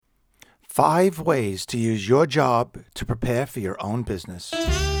5 ways to use your job to prepare for your own business.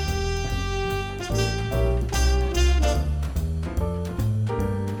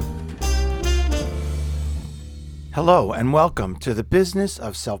 Hello and welcome to the Business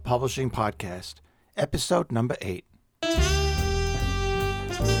of Self-Publishing podcast, episode number 8.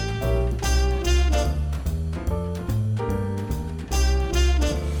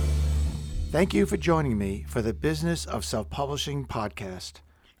 Thank you for joining me for the Business of Self-Publishing podcast.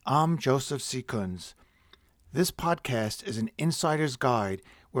 I'm Joseph C. Kunz. This podcast is an insider's guide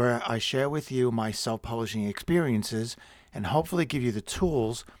where I share with you my self-publishing experiences and hopefully give you the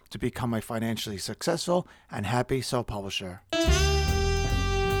tools to become a financially successful and happy self-publisher.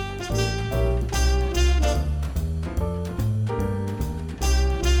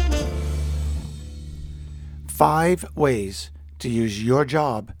 5 ways to use your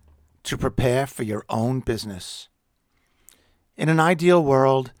job to prepare for your own business. In an ideal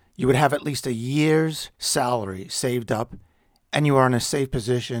world, you would have at least a year's salary saved up, and you are in a safe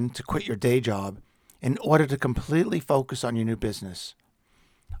position to quit your day job in order to completely focus on your new business.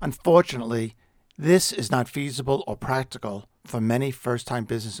 Unfortunately, this is not feasible or practical for many first-time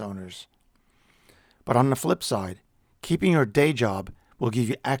business owners. But on the flip side, keeping your day job will give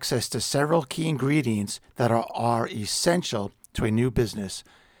you access to several key ingredients that are essential to a new business,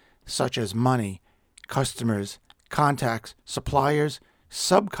 such as money, customers, contacts, suppliers,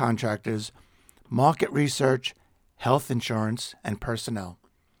 subcontractors, market research, health insurance, and personnel.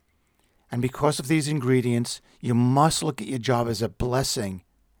 And because of these ingredients, you must look at your job as a blessing,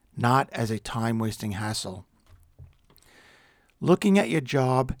 not as a time-wasting hassle. Looking at your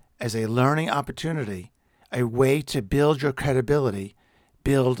job as a learning opportunity, a way to build your credibility,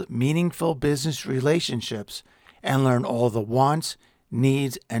 build meaningful business relationships, and learn all the wants,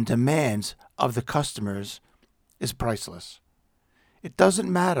 needs, and demands of the customers is priceless. It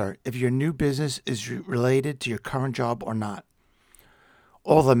doesn't matter if your new business is related to your current job or not.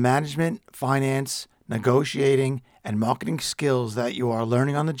 All the management, finance, negotiating, and marketing skills that you are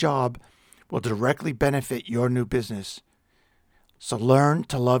learning on the job will directly benefit your new business. So learn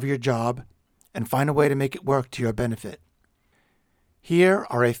to love your job and find a way to make it work to your benefit. Here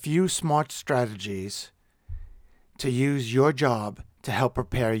are a few smart strategies to use your job to help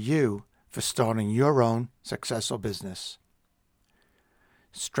prepare you for starting your own successful business.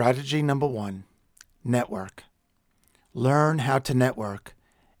 Strategy number 1, network. Learn how to network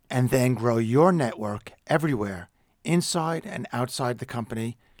and then grow your network everywhere, inside and outside the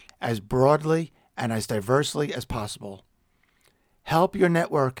company, as broadly and as diversely as possible. Help your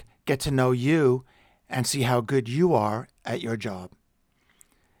network get to know you and see how good you are at your job.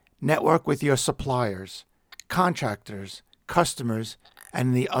 Network with your suppliers, contractors, customers,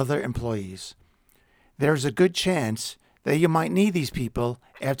 and the other employees. There's a good chance that you might need these people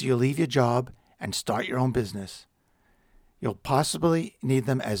after you leave your job and start your own business. You'll possibly need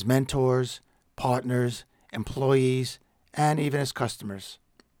them as mentors, partners, employees, and even as customers.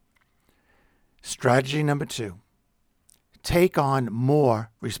 Strategy number 2, take on more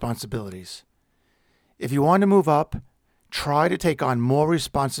responsibilities. If you want to move up, try to take on more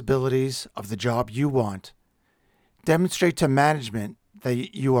responsibilities of the job you want. Demonstrate to management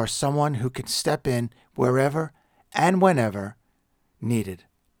that you are someone who can step in wherever and whenever needed.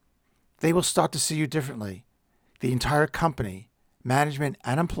 They will start to see you differently. The entire company, management,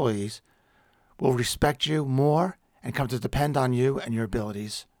 and employees will respect you more and come to depend on you and your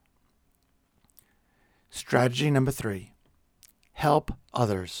abilities. Strategy number 3, help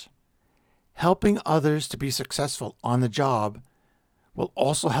others. Helping others to be successful on the job will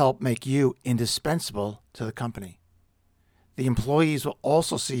also help make you indispensable to the company. The employees will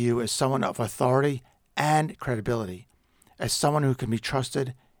also see you as someone of authority and credibility, as someone who can be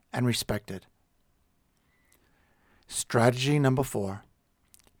trusted and respected. Strategy number 4,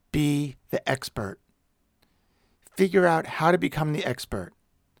 be the expert. Figure out how to become the expert.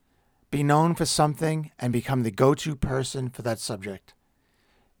 Be known for something and become the go-to person for that subject.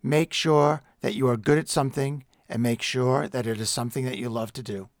 Make sure that you are good at something and make sure that it is something that you love to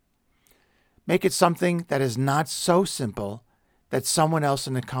do. Make it something that is not so simple that someone else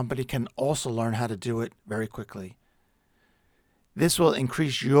in the company can also learn how to do it very quickly. This will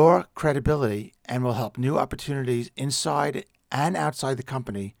increase your credibility and will help new opportunities inside and outside the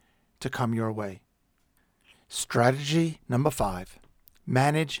company to come your way. Strategy number 5,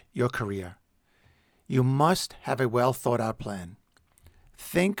 manage your career. You must have a well thought out plan.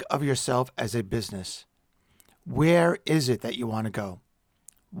 Think of yourself as a business. Where is it that you want to go?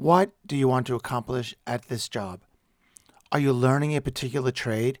 What do you want to accomplish at this job? Are you learning a particular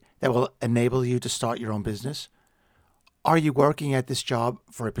trade that will enable you to start your own business? Are you working at this job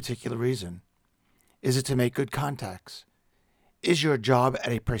for a particular reason? Is it to make good contacts? Is your job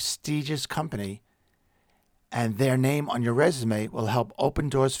at a prestigious company and their name on your resume will help open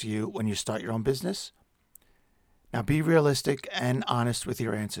doors for you when you start your own business? Now be realistic and honest with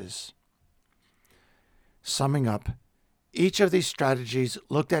your answers. Summing up, each of these strategies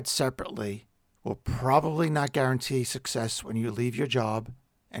looked at separately will probably not guarantee success when you leave your job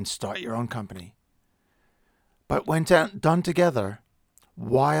and start your own company. But when done together,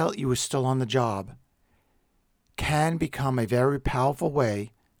 while you are still on the job, can become a very powerful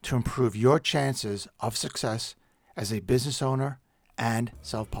way to improve your chances of success as a business owner and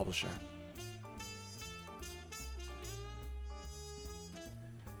self-publisher.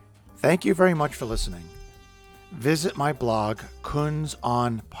 Thank you very much for listening. Visit my blog,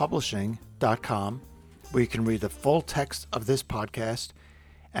 kunzonpublishing.com, where you can read the full text of this podcast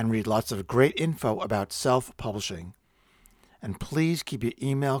and read lots of great info about self-publishing. And please keep your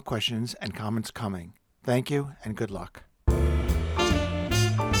email questions and comments coming. Thank you and good luck.